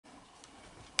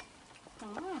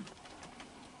Come on.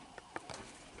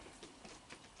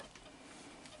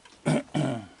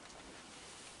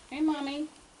 Hey, Mommy.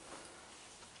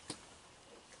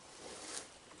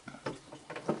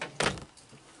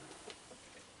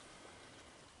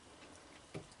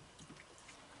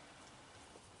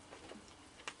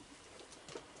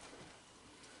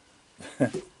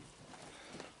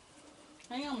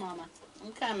 Hang on, Mama.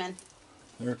 I'm coming.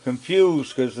 They're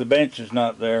confused because the bench is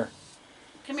not there.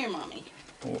 Come here, Mommy.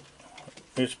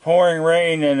 It's pouring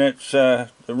rain, and it's the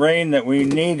rain that we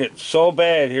need. It's so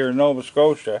bad here in Nova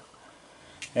Scotia.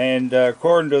 And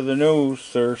according to the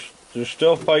news, they're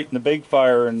still fighting the big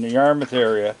fire in the Yarmouth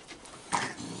area.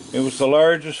 It was the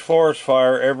largest forest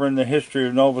fire ever in the history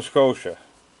of Nova Scotia.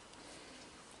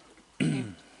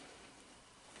 And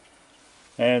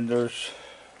there's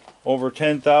over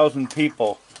 10,000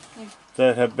 people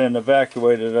that have been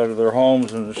evacuated out of their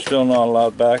homes, and they're still not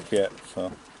allowed back yet.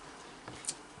 So.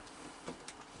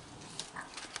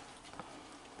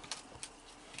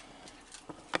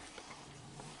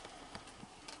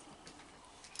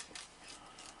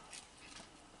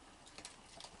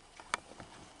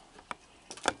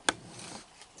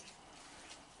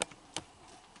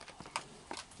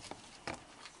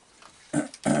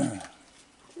 Come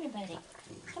here, buddy.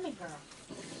 Come here, girl.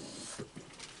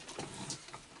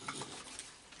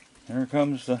 Here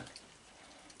comes the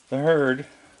herd.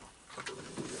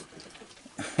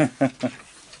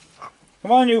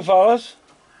 Come on, you fellas.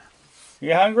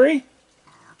 You hungry?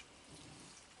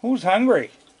 Who's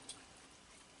hungry?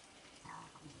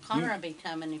 Connor will be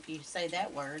coming if you say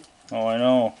that word. Oh, I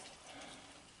know.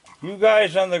 You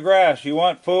guys on the grass, you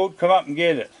want food? Come up and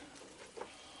get it.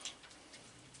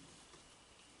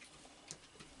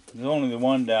 There's only the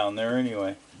one down there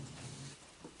anyway.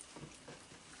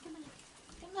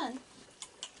 Come on.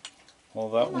 Well,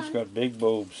 that Come one's on. got big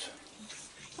boobs.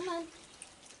 Come on.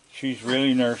 She's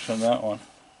really nursing that one.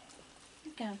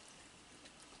 Go.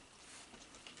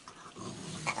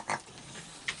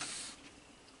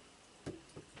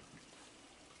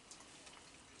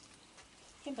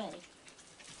 Hey, buddy.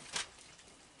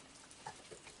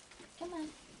 Come on.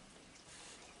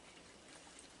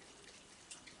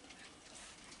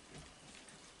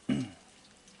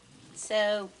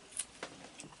 So,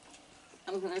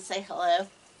 I'm going to say hello.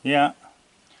 Yeah.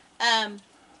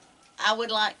 I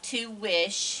would like to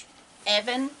wish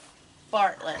Evan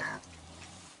Bartlett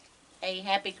a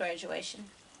happy graduation.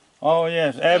 Oh,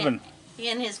 yes, Evan. He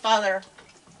and his father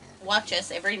watch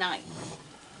us every night.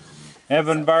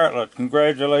 Evan Bartlett,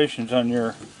 congratulations on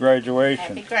your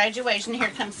graduation. Happy graduation. Here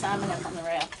comes Simon up on the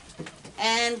rail.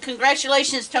 And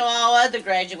congratulations to all other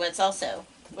graduates also,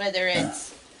 whether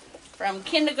it's from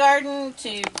kindergarten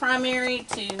to primary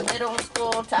to middle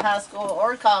school to high school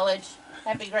or college.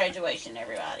 Happy graduation,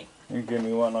 everybody. You give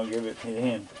me one, I'll give it to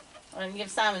him. I'm going to give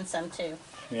Simon some too.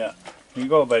 Yeah. Here you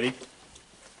go, buddy.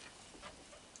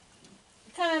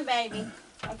 Come on, baby.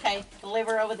 Okay,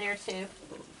 deliver over there too.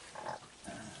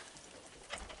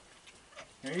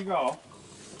 Here you go.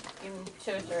 Give him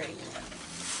 2 or 3.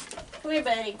 Come here,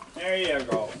 buddy. There you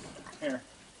go. Here.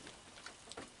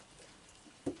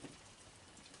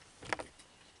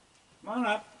 Come on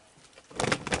up.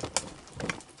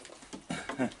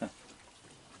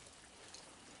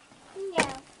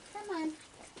 Yeah, come on.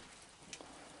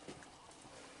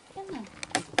 Come on.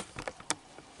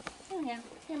 Oh yeah,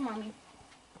 here, Mommy.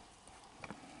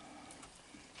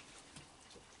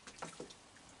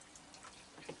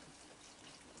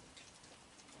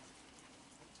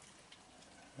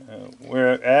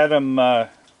 Where Adam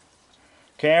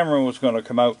Cameron was going to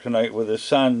come out tonight with his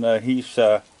son.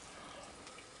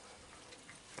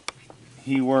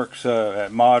 He works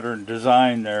at Modern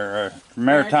Design there,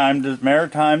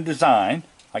 Maritime Design.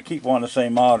 I keep wanting to say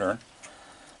Modern.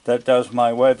 That does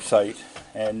my website.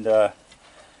 And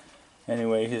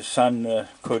anyway, his son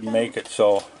couldn't make it,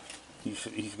 so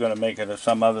he's going to make it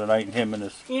some other night. And him and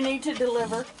his. You need to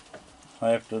deliver. I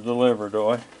have to deliver, do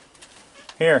I?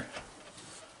 Here.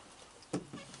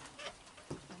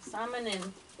 Simon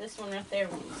and this one right there.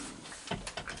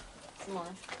 Some more.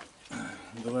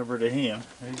 Deliver to him.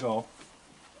 There you go.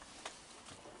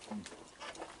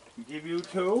 Give you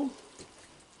 2.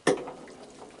 You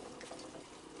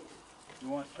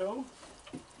want 2?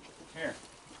 Here.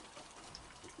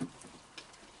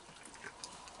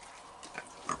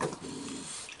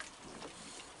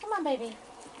 Come on, baby.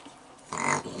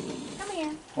 Come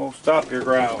here. Oh, stop your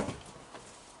growling.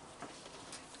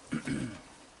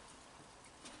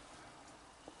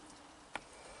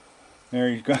 There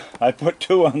you go. I put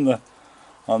 2 on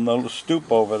the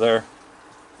stoop over there.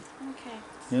 Okay.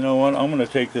 You know what? I'm going to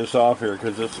take this off here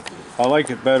because I like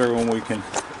it better when we can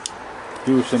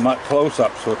do some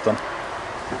close-ups with them.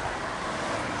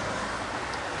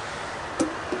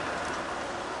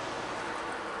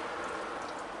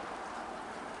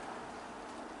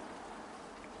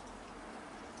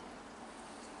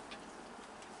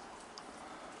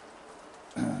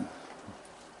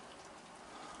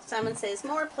 Simon says,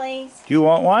 more please. Do you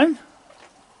want one?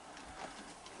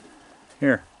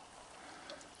 Here.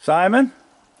 Simon?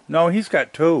 No, he's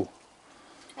got two.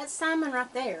 That's Simon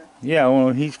right there. Yeah,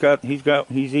 well, he's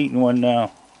eating one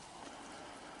now.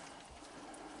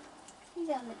 He's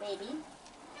on the baby.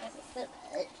 That's a foot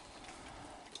hut.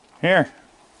 Here.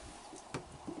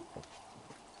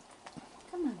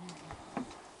 Come on now.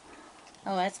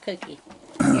 Oh, that's Cookie.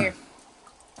 Here.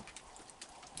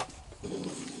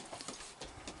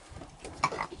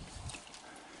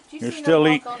 You're still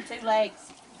eating. On two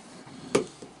legs.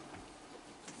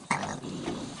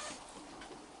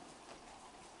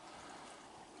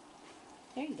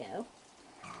 There you go.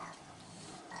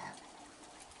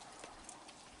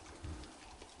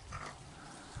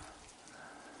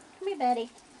 Come here, buddy.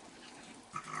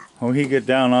 Oh, he get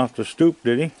down off the stoop,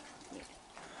 did he?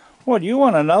 What, you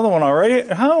want another one already?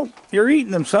 How? You're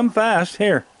eating them some fast.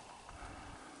 Here.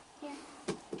 Here.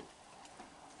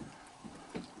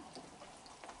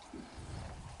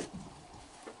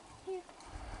 Here.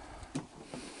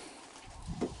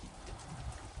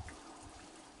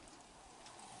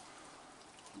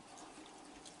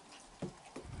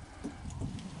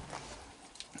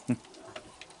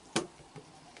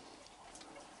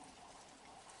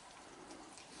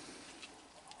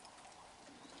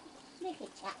 Look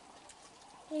at that.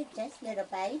 They're just little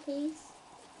babies.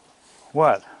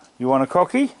 What? You want a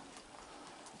cookie?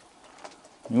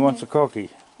 He wants a cookie.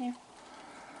 Here.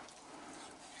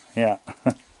 Yeah.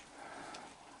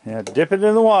 Yeah, dip it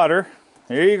in the water.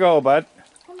 There you go, bud.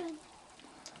 Come on.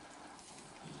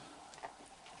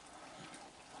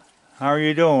 How are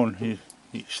you doing?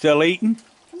 You still eating?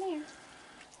 Come here.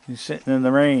 He's sitting in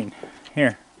the rain.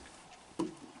 Here.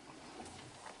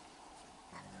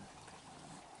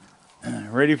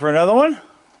 Ready for another one?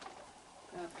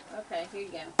 Oh, okay, here you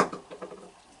go.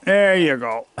 There you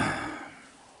go.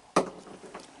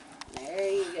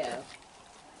 There you go.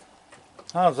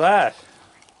 How's that?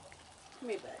 Come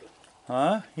here, buddy.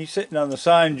 Huh? He's sitting on the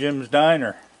sign, Jim's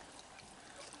Diner.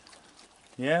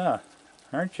 Yeah,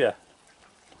 aren't you?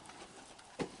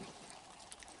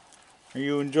 Are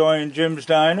you enjoying Jim's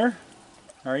Diner?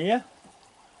 Are you?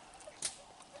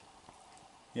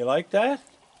 You like that?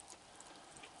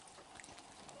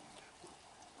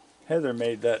 Heather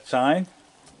made that sign.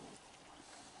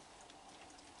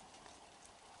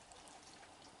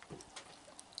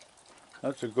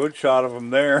 That's a good shot of him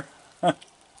there.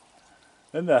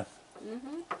 Isn't that?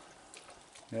 Mm-hmm.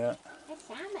 Yeah. That's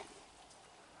Simon.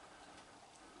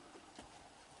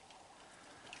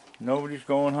 Nobody's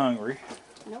going hungry.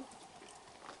 Nope.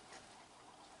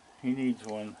 He needs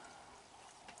one.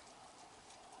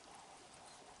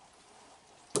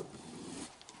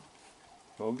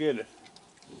 Go get it.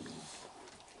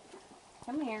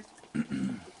 Come here.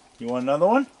 You want another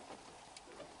one?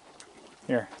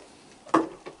 Here.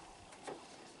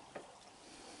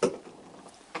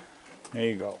 There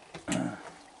you go.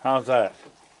 How's that?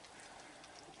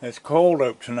 It's cold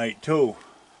out tonight too.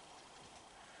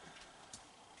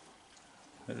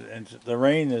 And the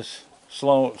rain is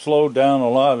slowed down a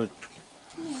lot.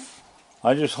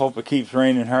 I just hope it keeps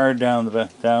raining hard down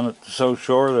at the South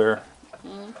Shore there.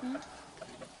 Mm-hmm.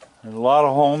 And a lot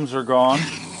of homes are gone.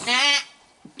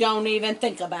 Don't even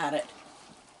think about it.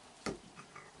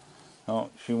 Oh,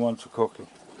 she wants a cookie.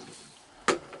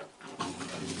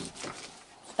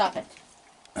 Stop it.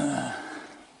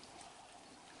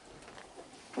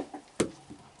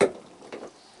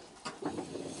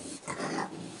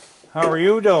 How are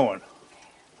you doing?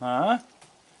 Huh?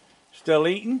 Still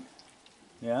eating?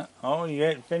 Yeah. Oh, you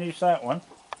ain't finished that one.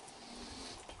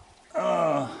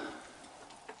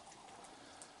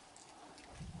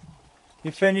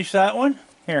 You finished that one?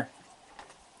 Here.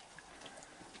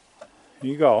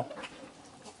 Here you go.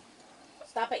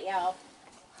 Stop it, y'all.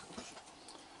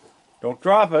 Don't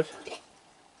drop it.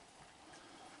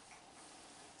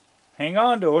 Hang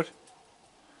on to it.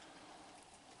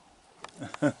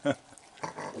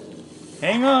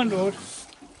 Hang on to it.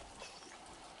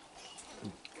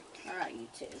 All right, you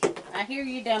two. I hear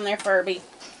you down there, Furby.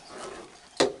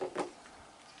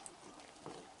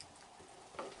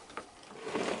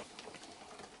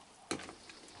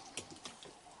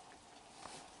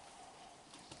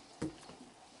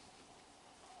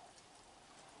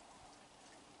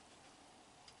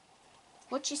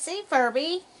 What you see,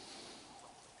 Furby?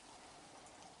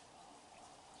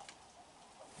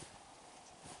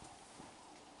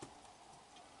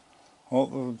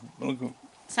 Oh, look.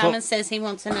 Simon says he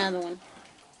wants another one.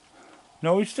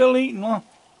 No, he's still eating one.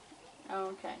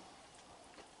 Oh, okay.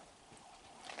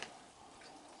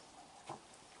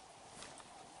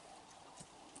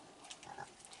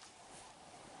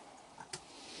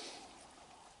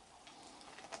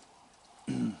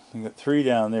 We got 3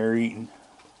 down there eating.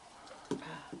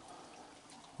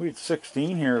 We had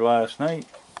 16 here last night.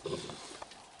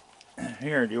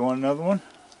 Here, do you want another one?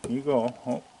 You go.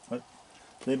 Oh,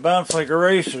 they bounce like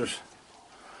erasers.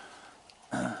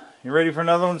 You ready for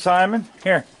another one, Simon?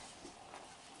 Here.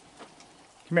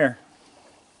 Come here.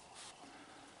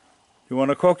 You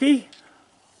want a cookie?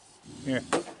 Here.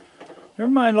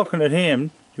 Never mind looking at him.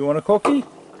 Do you want a cookie?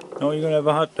 No, you're going to have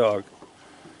a hot dog.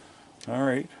 All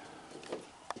right.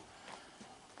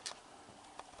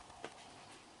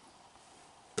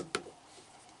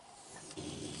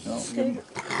 No, give him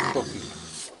a cookie.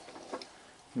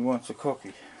 He wants a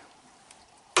cookie.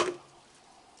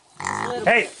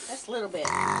 Hey! That's a little bit.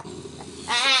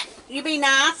 You be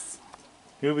nice.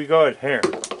 You'll be good. Here.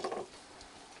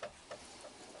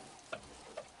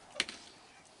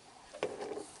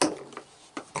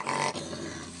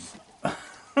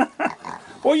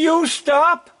 Will you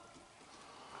stop?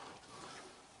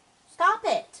 Stop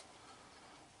it.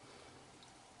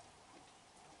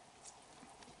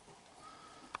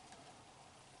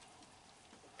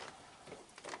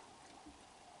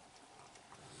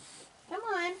 Come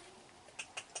on.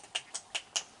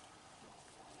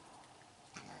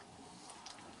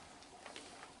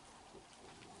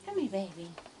 Come here, baby.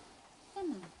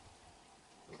 Come on.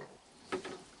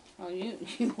 Oh,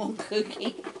 you want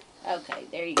cookie? Okay,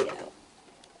 there you go.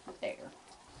 There.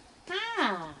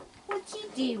 Ah, what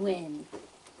you doing?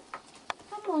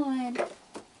 Come on.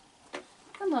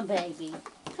 Come on, baby.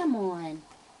 Come on.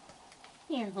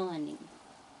 Here, honey.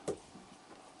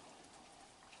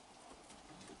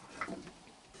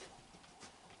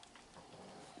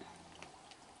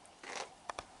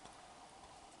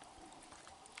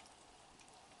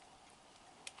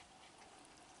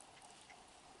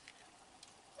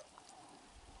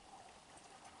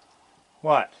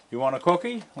 What? You want a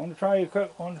cookie? Want to try your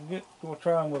cook? We'll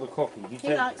try him with a cookie.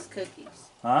 He likes cookies.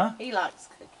 Huh? He likes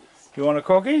cookies. You want a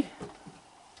cookie?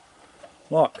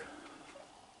 Look.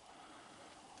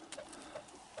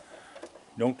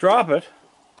 Don't drop it.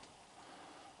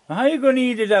 Now, how are you going to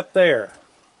eat it up there?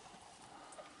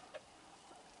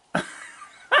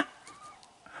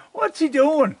 What's he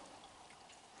doing?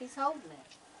 He's holding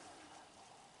it.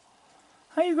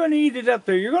 How are you going to eat it up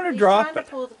there? You're going to drop it. He's trying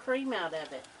to pull the cream out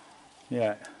of it.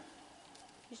 Yeah.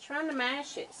 He's trying to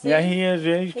mash it. See? Yeah, he is.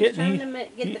 He's trying to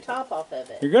get the top off of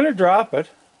it. You're going to drop it.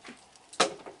 Do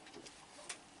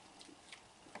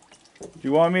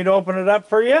you want me to open it up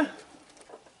for you?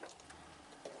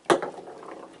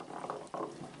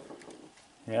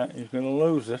 Yeah, he's going to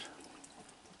lose it.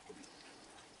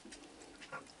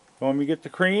 Want me to get the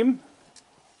cream?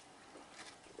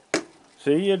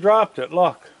 See, you dropped it.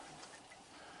 Look.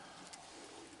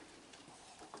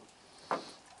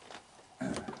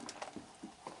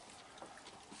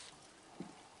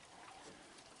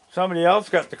 Somebody else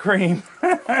got the cream.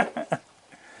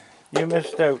 You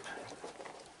missed out.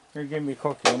 Here, give me a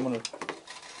cookie. I'm going to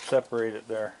separate it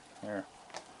there. There.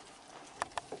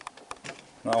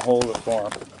 And I'll hold it for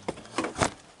him.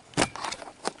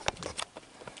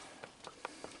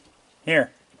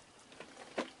 Here.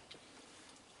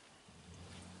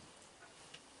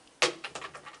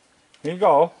 Here you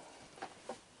go.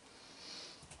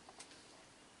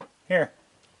 Here.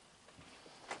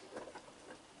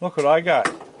 Look what I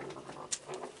got.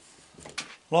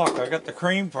 Look, I got the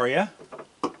cream for you.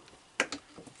 You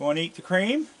want to eat the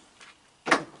cream?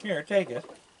 Here, take it.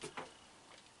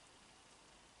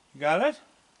 You got it?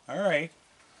 Alright.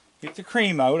 Get the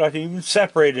cream out. I've even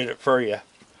separated it for you.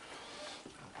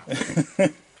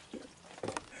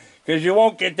 Because you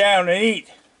won't get down and eat.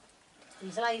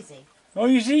 He's lazy. Oh,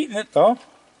 he's eating it though.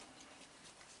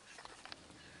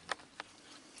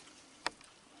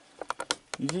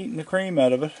 He's eating the cream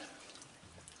out of it.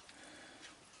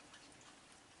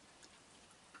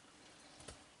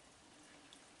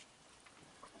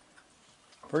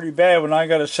 Pretty bad when I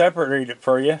gotta separate it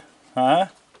for you, huh?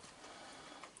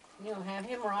 You'll have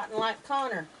him rotting like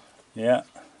Connor. Yeah.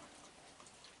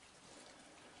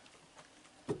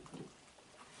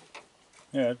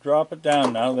 Yeah, drop it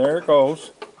down now. There it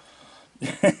goes.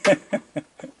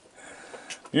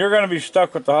 You're gonna be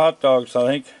stuck with the hot dogs, I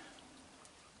think.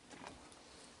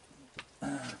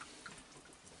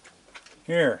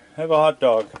 Here, have a hot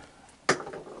dog.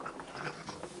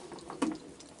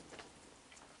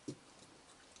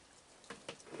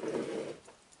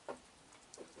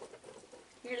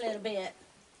 Here, little bit.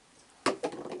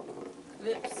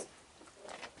 Whoops.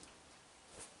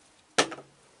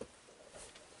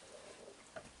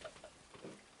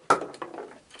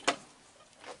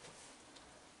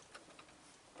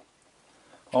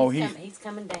 Oh, he's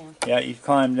coming down. Yeah, he's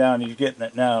climbed down. He's getting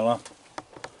it now, huh?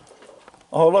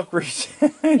 Oh, look where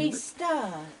He's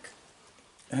stuck.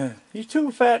 He's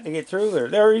too fat to get through there.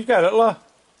 There, he's got it, look.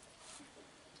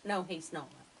 No, he's not.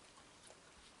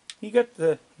 He got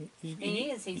the...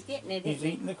 He is. He's getting it, He's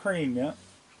eating the cream, yeah.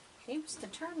 He was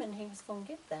determined he was going to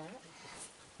get that.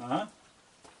 Uh-huh.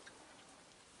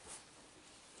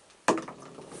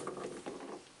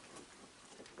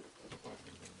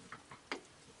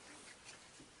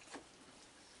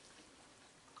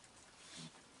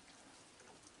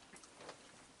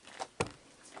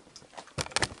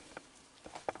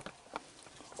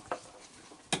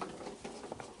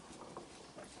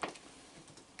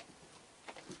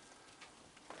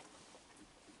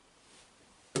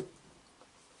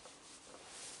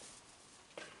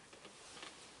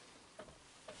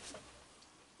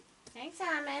 Hey,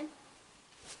 Simon.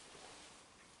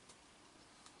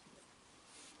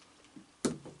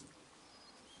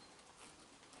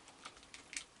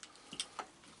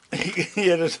 He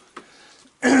had his,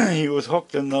 he was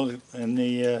hooked in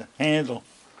the handle.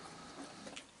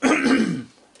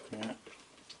 Yeah.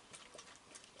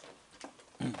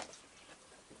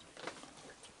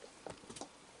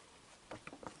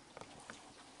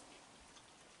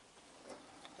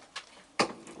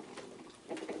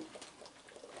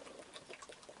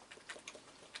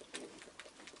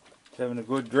 He's having a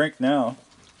good drink now.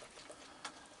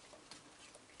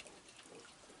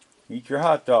 Eat your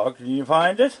hot dog. Did you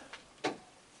find it?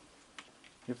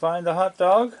 You find the hot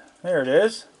dog? There it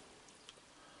is.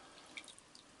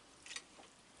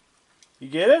 You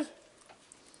get it?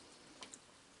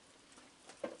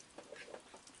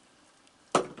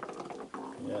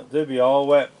 Yeah, they'd be all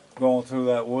wet going through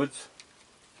that woods.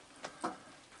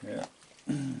 Yeah.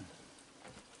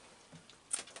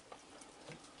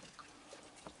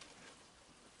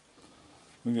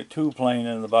 We get two playing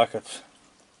in the buckets.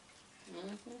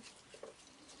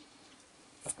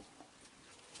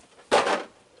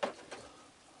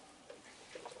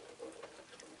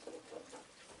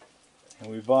 And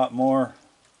we bought more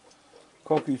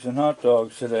cookies and hot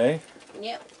dogs today.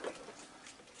 Yep.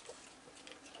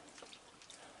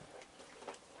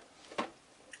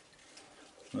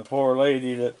 The poor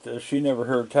lady that she never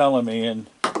heard telling me, and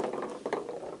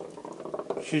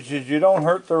she said, "You don't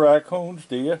hurt the raccoons,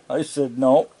 do you?" I said,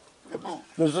 "No." Oh.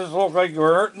 Does this look like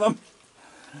we're hurting them?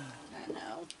 I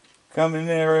know. Coming in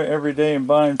there every day and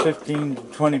buying 15 to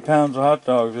 20 pounds of hot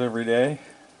dogs every day.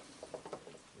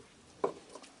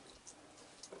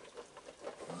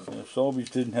 If Sobeys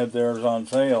didn't have theirs on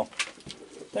sale,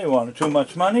 they wanted too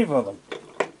much money for them.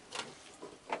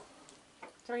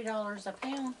 $3 a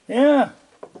pound. Yeah.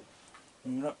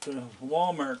 We went up to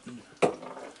Walmart. And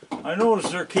I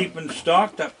noticed they're keeping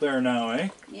stocked up there now, eh?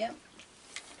 Yep.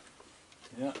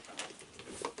 Yeah.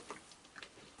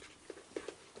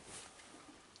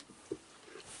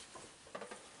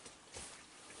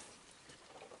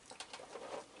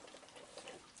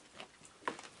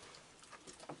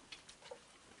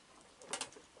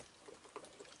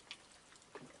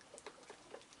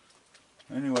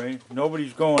 Anyway,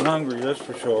 nobody's going hungry, that's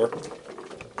for sure.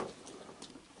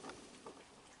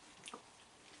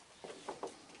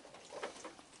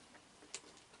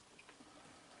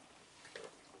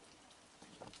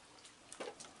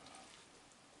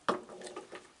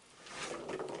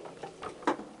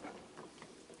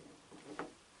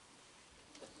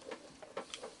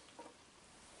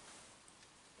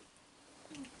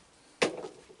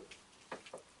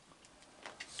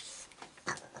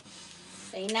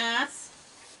 Be nice.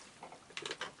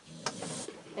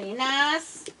 Be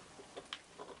nice.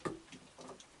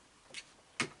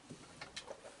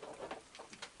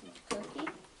 Cookie?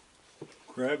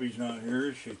 Krabby's not here,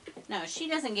 is she? No, she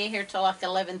doesn't get here till like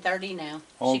 11:30 now.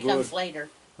 Oh, she good. comes later.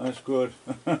 That's good.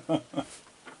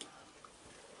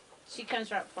 She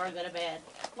comes right before I go to bed.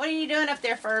 What are you doing up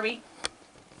there, Furby?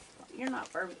 You're not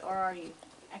Furby, or are you?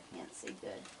 I can't see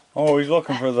good. Oh, he's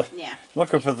looking for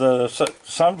the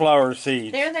sunflower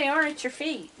seeds. There they are at your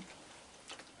feet.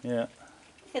 Yeah.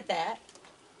 Look at that.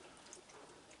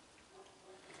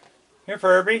 Here,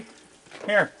 Furby.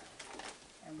 Here.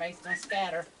 Everybody's gonna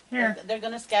scatter. Here. They're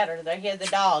gonna scatter. They hear the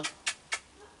dog.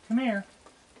 Come here.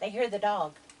 They hear the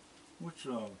dog. Which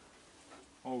dog?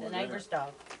 Over The neighbor's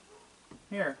dog.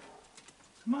 Here.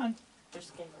 Come on. They're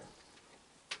scared.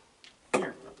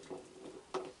 Here.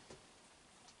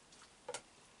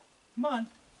 Come on.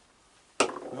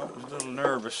 Oh, he's a little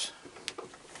nervous.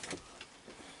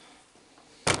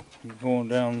 He's going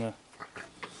down the...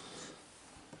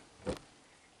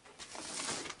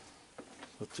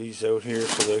 Put these out here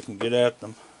so they can get at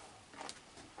them.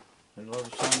 They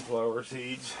love sunflower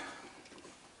seeds.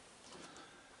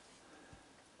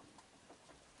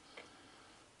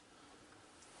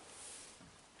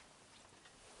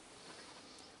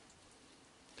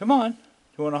 Come on.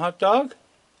 You want a hot dog?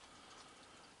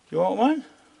 You want one?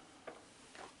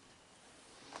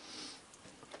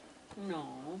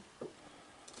 No.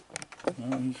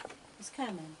 No, He's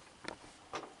coming.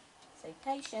 Say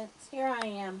patience. Here I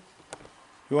am.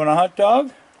 you want a hot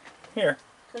dog? Here.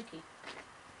 Cookie.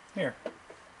 Here.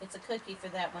 It's a cookie for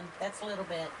that one. That's a little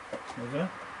bit. Is it?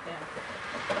 Yeah.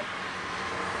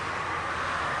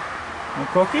 A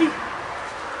cookie?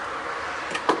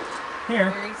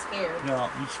 Here. Very scared. No,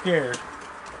 he's scared.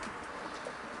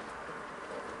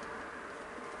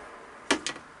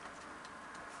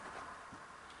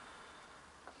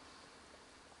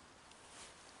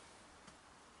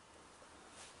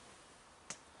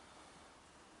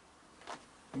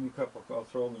 Give me a couple, I'll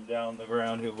throw them down on the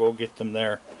ground. He'll go get them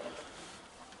there.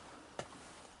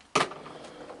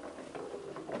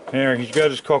 There, he's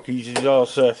got his cookies. He's all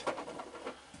set.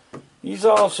 He's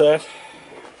all set.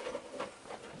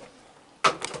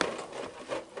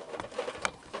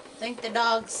 I think the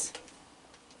dogs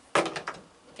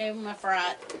gave him a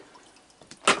fright.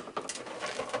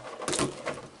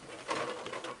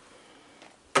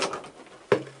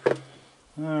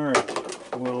 All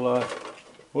right, we'll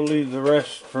leave the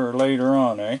rest for later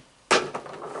on, eh?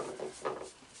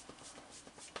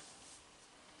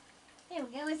 There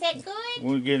we go. Is that good?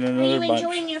 We'll get Are another you bunch.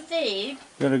 enjoying your food?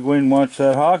 Gotta go in and watch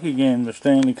that hockey game. The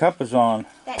Stanley Cup is on.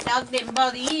 That dog didn't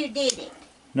bother you, did it?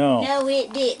 No. No,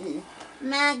 it didn't.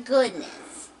 My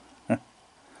goodness.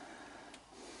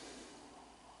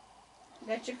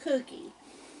 Got your cookie.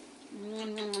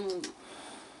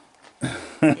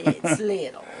 It's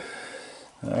little.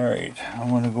 All right, I'm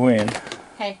gonna go in.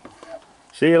 Hey.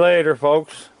 See you later,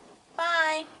 folks.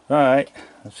 Bye. All right,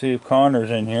 let's see if Connor's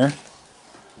in here.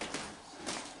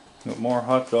 Got more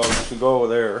hot dogs to go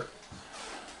there.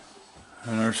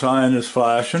 And our sign is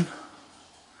flashing.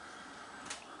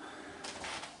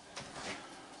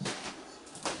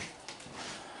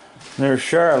 There's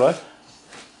Charlotte.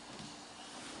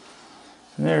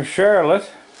 And there's Charlotte.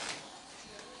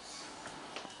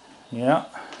 Yeah.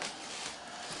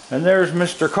 And there's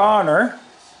Mr. Connor.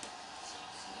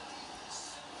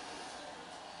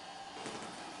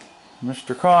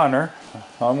 Mr. Connor.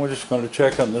 I'm just going to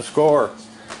check on the score.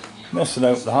 Missing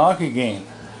out the hockey game.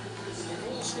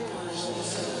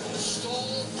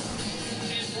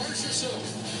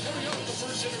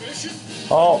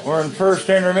 Oh, we're in first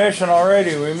intermission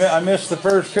already. I missed the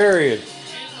first period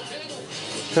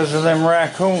because of them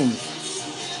raccoons.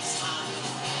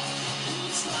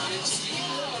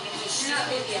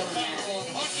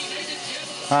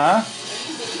 Huh?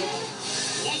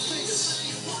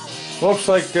 Looks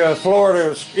like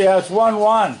Florida is, yeah, it's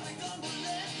 1-1.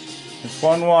 It's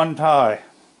 1-1 tie.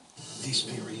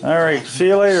 All right, see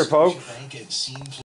you later, folks.